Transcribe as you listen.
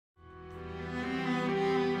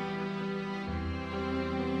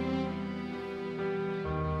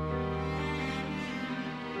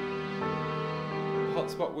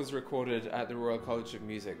Hotspot was recorded at the Royal College of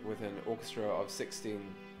Music with an orchestra of 16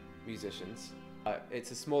 musicians. It's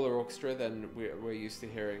a smaller orchestra than we're used to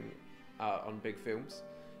hearing on big films,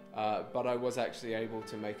 but I was actually able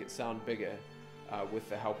to make it sound bigger with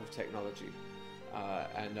the help of technology,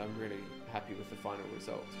 and I'm really happy with the final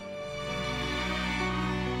result.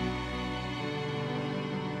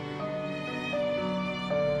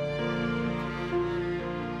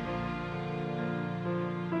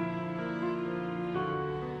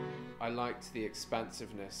 I liked the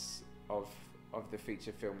expansiveness of the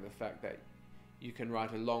feature film, the fact that you can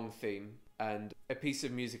write a long theme and a piece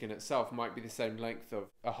of music in itself might be the same length of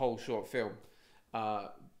a whole short film,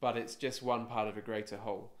 but it's just one part of a greater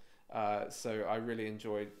whole. So I really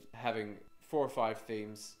enjoyed having 4 or 5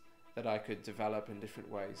 themes that I could develop in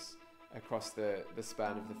different ways across the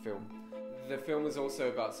span of the film. The film is also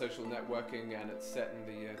about social networking, and it's set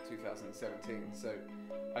in the year 2017, so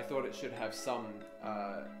I thought it should have some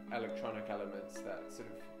electronic elements that sort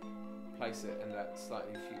of place it in that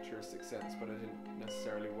slightly futuristic sense, but I didn't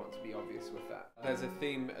necessarily want to be obvious with that. There's a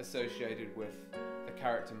theme associated with the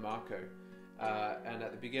character Marco, and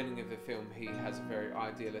at the beginning of the film he has a very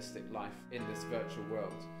idealistic life in this virtual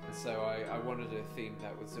world, and so I wanted a theme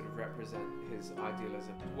that would sort of represent his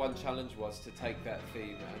idealism. One challenge was to take that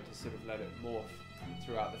theme and to sort of let it morph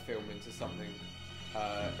throughout the film into something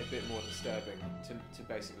a bit more disturbing to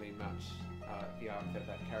basically match the arc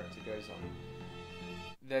that character goes on.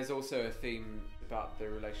 There's also a theme about the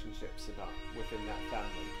relationships within that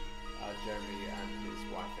family, Jeremy and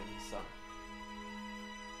his wife and his son.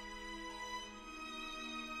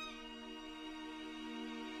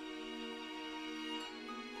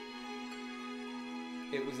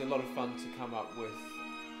 It was a lot of fun to come up with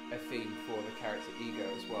a theme for the character Ego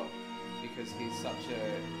as well, because he's such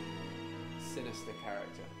a sinister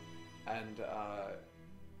character, and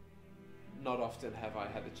not often have I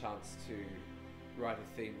had the chance to write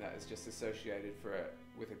a theme that is just associated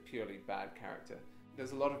with a purely bad character.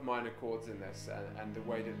 There's a lot of minor chords in this, and the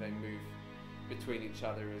way that they move between each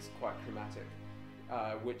other is quite chromatic,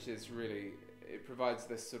 which is really, it provides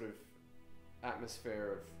this sort of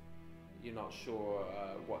atmosphere of you're not sure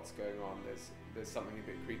what's going on. There's something a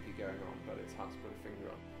bit creepy going on, but it's hard to put a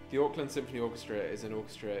finger on. The Auckland Symphony Orchestra is an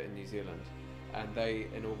orchestra in New Zealand, and they,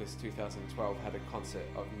 in August 2012, had a concert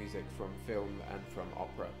of music from film and from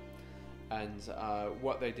opera. And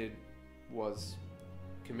what they did was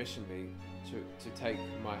commission me to take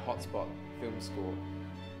my Hotspot film score,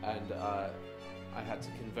 and I had to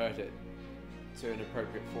convert it to an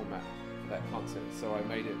appropriate format for that concert. So I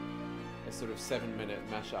made it a sort of 7-minute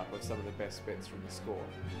mashup of some of the best bits from the score,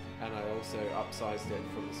 and I also upsized it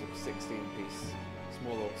from a sort of 16-piece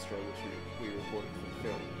small orchestra which we recorded for the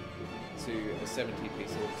film to a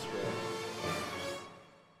 70-piece orchestra